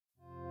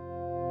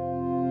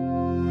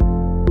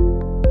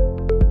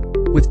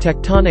With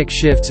tectonic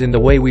shifts in the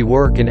way we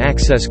work and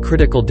access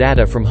critical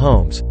data from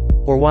homes,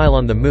 or while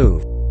on the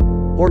move,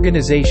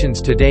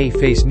 organizations today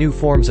face new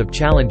forms of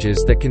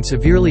challenges that can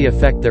severely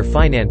affect their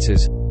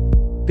finances,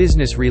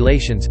 business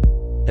relations,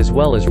 as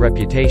well as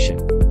reputation.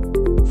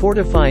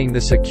 Fortifying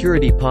the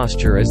security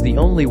posture is the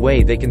only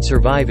way they can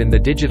survive in the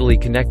digitally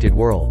connected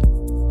world.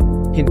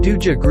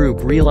 Hinduja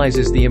Group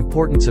realizes the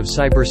importance of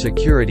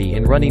cybersecurity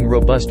in running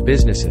robust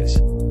businesses.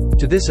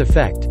 To this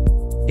effect,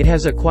 it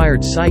has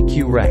acquired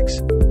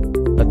Cyquerx,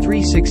 a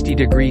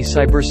 360-degree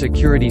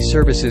cybersecurity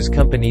services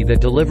company that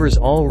delivers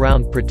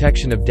all-round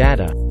protection of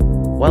data,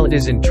 while it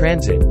is in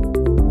transit,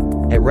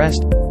 at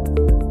rest,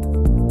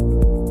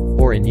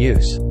 or in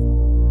use.